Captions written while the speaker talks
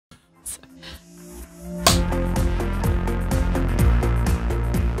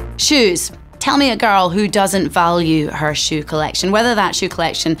Shoes. Tell me a girl who doesn't value her shoe collection. Whether that shoe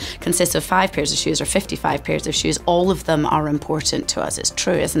collection consists of 5 pairs of shoes or 55 pairs of shoes, all of them are important to us. It's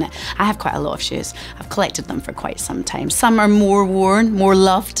true, isn't it? I have quite a lot of shoes. I've collected them for quite some time. Some are more worn, more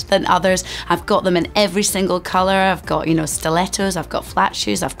loved than others. I've got them in every single colour. I've got, you know, stilettos, I've got flat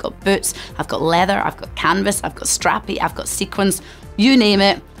shoes, I've got boots, I've got leather, I've got canvas, I've got strappy, I've got sequins. You name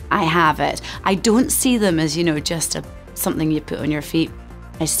it, I have it. I don't see them as, you know, just something you put on your feet.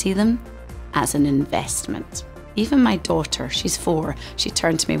 I see them as an investment. Even my daughter, she's 4, she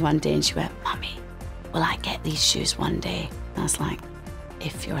turned to me one day and she went, "Mummy, will I get these shoes one day?" And I was like,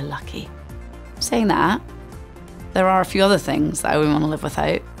 if you're lucky. Saying that, there are a few other things that I wouldn't want to live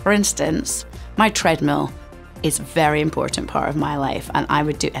without. For instance, my treadmill is a very important part of my life and I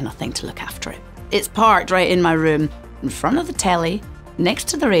would do anything to look after it. It's parked right in my room, in front of the telly, next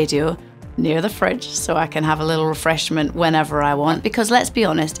to the radio, near the fridge, so I can have a little refreshment whenever I want. Because let's be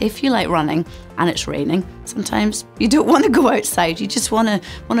honest, if you like running and it's raining, sometimes you don't want to go outside. You just want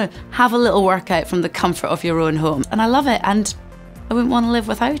to have a little workout from the comfort of your own home. And I love it, and I wouldn't want to live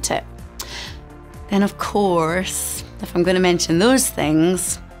without it. Then of course, if I'm going to mention those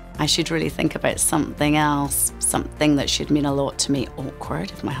things, I should really think about something else, something that should mean a lot to me.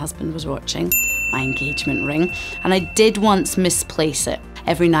 Awkward if my husband was watching. My engagement ring. And I did once misplace it.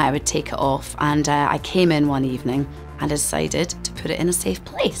 Every night I would take it off, and I came in one evening and decided to put it in a safe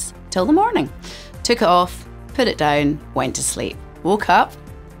place till the morning. Took it off, put it down, went to sleep. Woke up,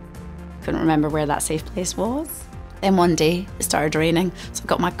 couldn't remember where that safe place was. Then one day it started raining, so I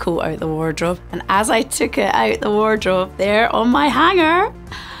got my coat out the wardrobe, and as I took it out the wardrobe, there on my hanger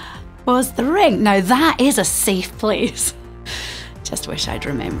was the ring. Now that is a safe place. Just wish I'd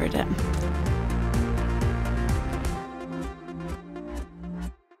remembered it.